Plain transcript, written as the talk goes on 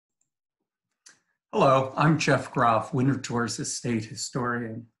Hello, I'm Jeff Groff, Winterthur's estate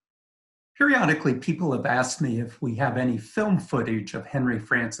historian. Periodically, people have asked me if we have any film footage of Henry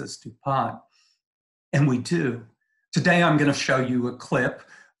Francis du Pont, and we do. Today, I'm going to show you a clip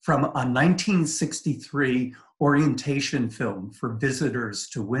from a 1963 orientation film for visitors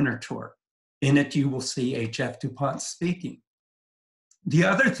to Winterthur. In it, you will see H.F. du Pont speaking. The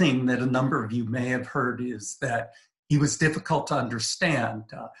other thing that a number of you may have heard is that he was difficult to understand,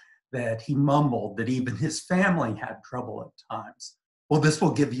 that he mumbled, that even his family had trouble at times. Well, this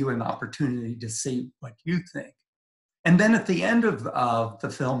will give you an opportunity to see what you think. And then at the end of the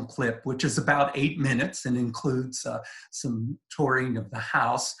film clip, which is about 8 minutes and includes some touring of the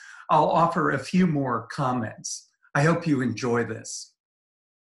house, I'll offer a few more comments. I hope you enjoy this.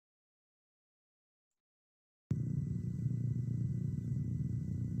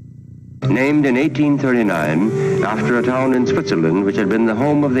 Named in 1839 after a town in Switzerland which had been the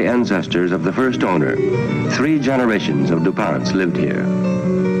home of the ancestors of the first owner. 3 generations of du Ponts lived here.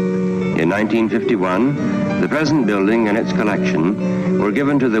 In 1951, the present building and its collection were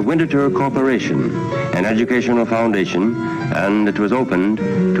given to the Winterthur Corporation, an educational foundation, and it was opened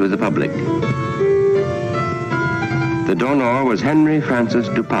to the public. The donor was Henry Francis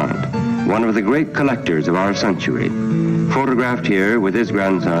du Pont, one of the great collectors of our century, photographed here with his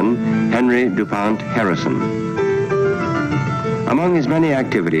grandson, Henry du Pont Harrison. Among his many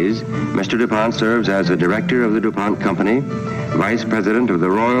activities, Mr. du Pont serves as a director of the Du Pont Company, vice president of the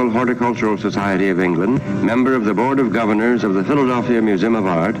Royal Horticultural Society of England, member of the Board of Governors of the Philadelphia Museum of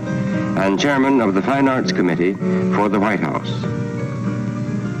Art, and chairman of the Fine Arts Committee for the White House.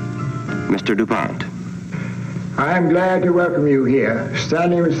 Mr. du Pont. I am glad to welcome you here,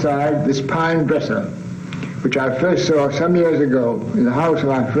 standing beside this pine dresser, which I first saw some years ago in the house of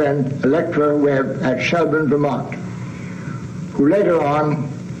my friend Electra Webb at Shelburne, Vermont, who later on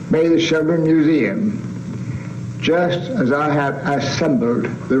made the Shelburne Museum, just as I have assembled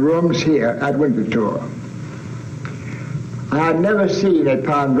the rooms here at Winterthur. I had never seen a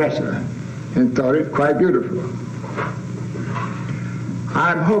pine dresser and thought it quite beautiful.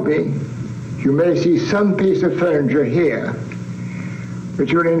 I'm hoping you may see some piece of furniture here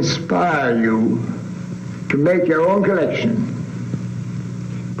which will inspire you to make your own collection,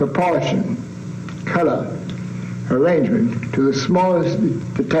 proportion, color, arrangement to the smallest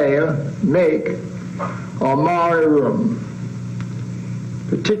detail, make or mar a room,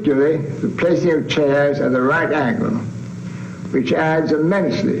 particularly the placing of chairs at the right angle, which adds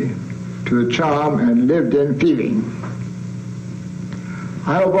immensely to the charm and lived-in feeling.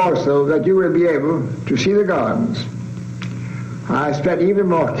 I hope also that you will be able to see the gardens. I spent even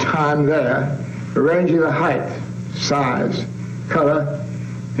more time there arranging the height, size, color,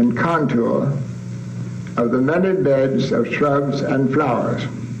 and contour of the many beds of shrubs and flowers.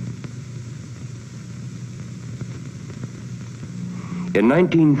 In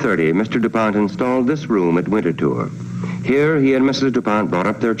 1930, Mr. du Pont installed this room at Winterthur. Here he and Mrs. du Pont brought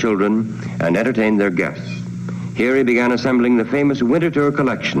up their children and entertained their guests. Here he began assembling the famous Winterthur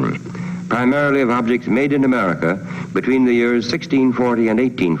collection, primarily of objects made in America between the years 1640 and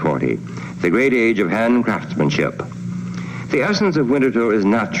 1840, the great age of hand craftsmanship. The essence of Winterthur is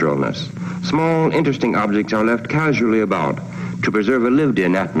naturalness. Small, interesting objects are left casually about to preserve a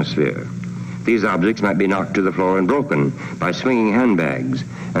lived-in atmosphere. These objects might be knocked to the floor and broken by swinging handbags,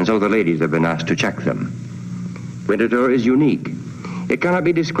 and so the ladies have been asked to check them. Winterthur is unique. It cannot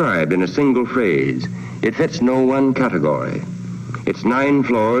be described in a single phrase. It fits no one category. Its 9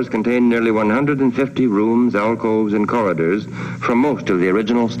 floors contain nearly 150 rooms, alcoves, and corridors from most of the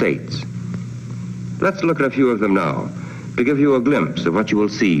original states. Let's look at a few of them now to give you a glimpse of what you will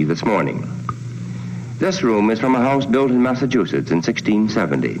see this morning. This room is from a house built in Massachusetts in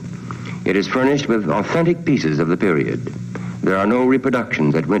 1670. It is furnished with authentic pieces of the period. There are no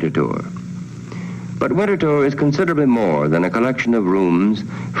reproductions at Winterthur. But Winterthur is considerably more than a collection of rooms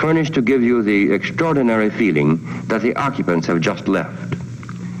furnished to give you the extraordinary feeling that the occupants have just left.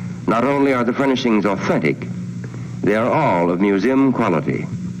 Not only are the furnishings authentic, they are all of museum quality,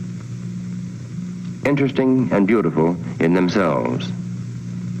 interesting and beautiful in themselves.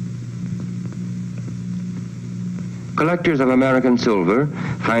 Collectors of American silver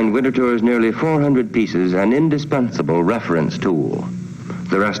find Winterthur's nearly 400 pieces an indispensable reference tool.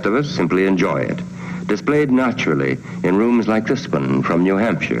 The rest of us simply enjoy it, displayed naturally in rooms like this one from New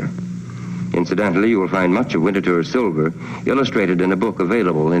Hampshire. Incidentally, you will find much of Winterthur's silver illustrated in a book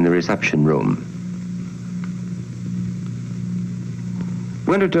available in the reception room.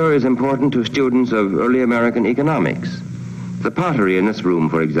 Winterthur is important to students of early American economics. The pottery in this room,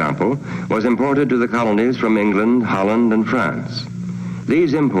 for example, was imported to the colonies from England, Holland, and France.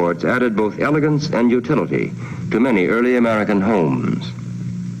 These imports added both elegance and utility to many early American homes.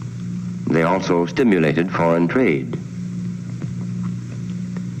 They also stimulated foreign trade.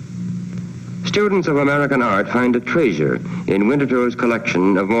 Students of American art find a treasure in Winterthur's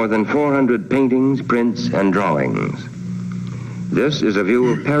collection of more than 400 paintings, prints, and drawings. This is a view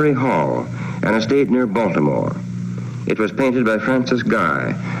of Perry Hall, an estate near Baltimore. It was painted by Francis Guy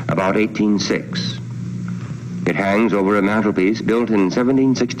about 1806. It hangs over a mantelpiece built in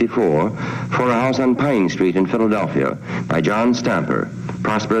 1764 for a house on Pine Street in Philadelphia by John Stamper,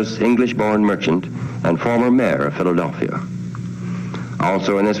 prosperous English-born merchant and former mayor of Philadelphia.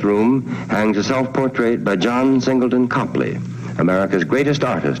 Also in this room hangs a self-portrait by John Singleton Copley, America's greatest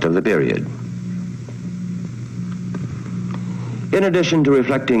artist of the period. In addition to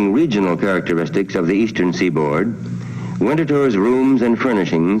reflecting regional characteristics of the eastern seaboard, Winterthur's rooms and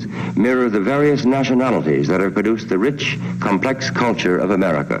furnishings mirror the various nationalities that have produced the rich, complex culture of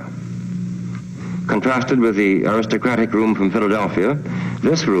America. Contrasted with the aristocratic room from Philadelphia,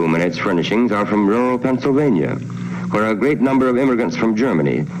 this room and its furnishings are from rural Pennsylvania, where a great number of immigrants from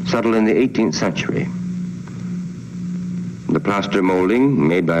Germany settled in the 18th century. The plaster molding,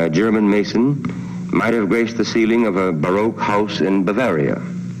 made by a German mason, might have graced the ceiling of a Baroque house in Bavaria.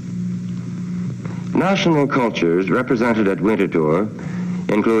 National cultures represented at Winterthur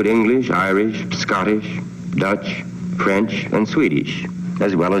include English, Irish, Scottish, Dutch, French, and Swedish,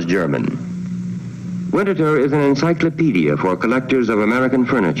 as well as German. Winterthur is an encyclopedia for collectors of American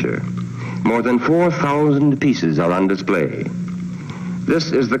furniture. More than 4,000 pieces are on display.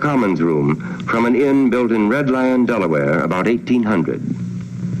 This is the Commons Room from an inn built in Red Lion, Delaware, about 1800.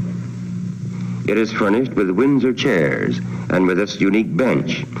 It is furnished with Windsor chairs and with its unique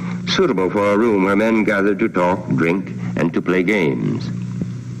bench, suitable for a room where men gather to talk, drink, and to play games.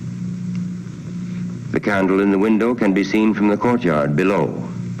 The candle in the window can be seen from the courtyard below.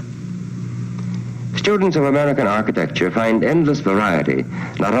 Students of American architecture find endless variety,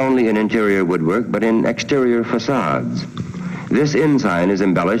 not only in interior woodwork, but in exterior facades. This inn sign is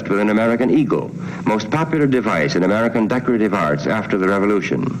embellished with an American eagle, most popular device in American decorative arts after the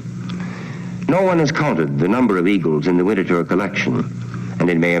Revolution. No one has counted the number of eagles in the Winterthur collection, and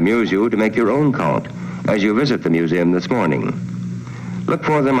it may amuse you to make your own count as you visit the museum this morning. Look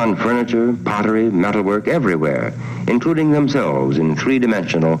for them on furniture, pottery, metalwork, everywhere, including themselves in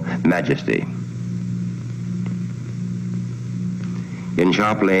three-dimensional majesty. In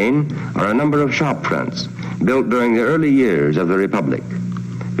Shop Lane are a number of shop fronts built during the early years of the Republic.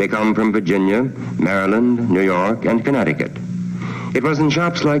 They come from Virginia, Maryland, New York, and Connecticut. It was in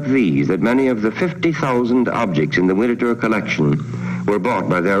shops like these that many of the 50,000 objects in the Winterthur collection were bought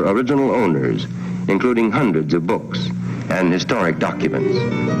by their original owners, including hundreds of books and historic documents.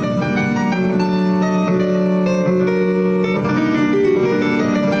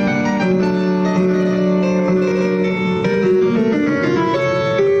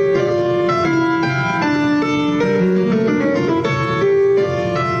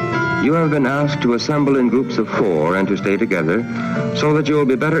 You have been asked to assemble in groups of 4 and to stay together so that you will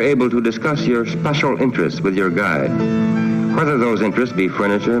be better able to discuss your special interests with your guide, whether those interests be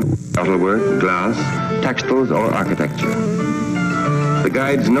furniture, metalwork, glass, textiles, or architecture. The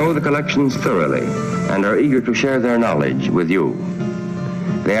guides know the collections thoroughly and are eager to share their knowledge with you.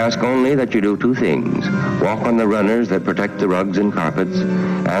 They ask only that you do 2 things: walk on the runners that protect the rugs and carpets,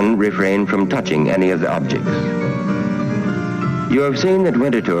 and refrain from touching any of the objects. You have seen that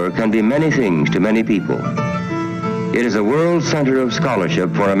Winterthur can be many things to many people. It is a world center of scholarship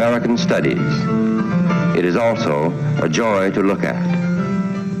for American studies. It is also a joy to look at.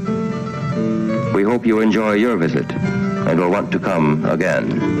 We hope you enjoy your visit and will want to come again.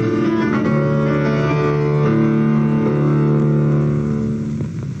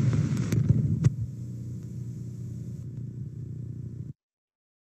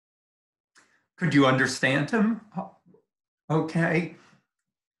 Could you understand him? Okay.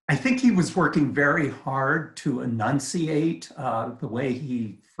 I think he was working very hard to enunciate the way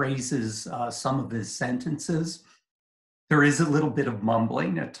he phrases some of his sentences. There is a little bit of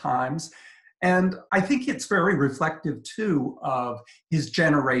mumbling at times. And I think it's very reflective, too, of his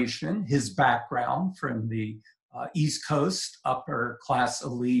generation, his background from the East Coast, upper class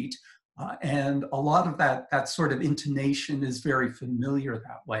elite. And a lot of that sort of intonation is very familiar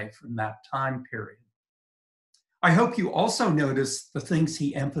that way from that time period. I hope you also noticed the things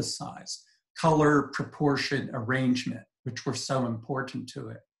he emphasized: color, proportion, arrangement, which were so important to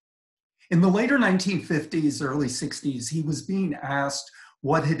it. In the later 1950s, early 60s, he was being asked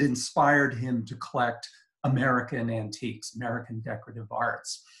what had inspired him to collect American antiques, American decorative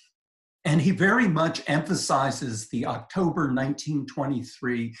arts. And he very much emphasizes the October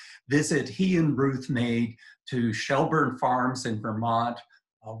 1923 visit he and Ruth made to Shelburne Farms in Vermont,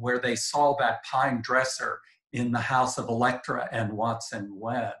 where they saw that pine dresser in the house of Electra and Watson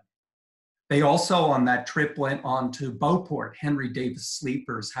Webb. They also, on that trip, went on to Beauport, Henry Davis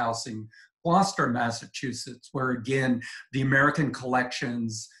Sleeper's house in Gloucester, Massachusetts, where again, the American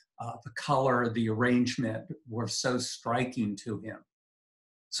collections, the color, the arrangement were so striking to him.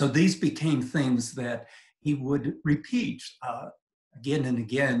 So these became things that he would repeat again and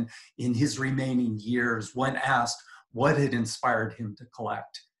again in his remaining years when asked what had inspired him to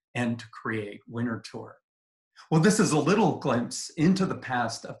collect and to create Winterthur. Well, this is a little glimpse into the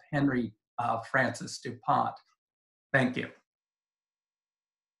past of Henry Francis du Pont. Thank you.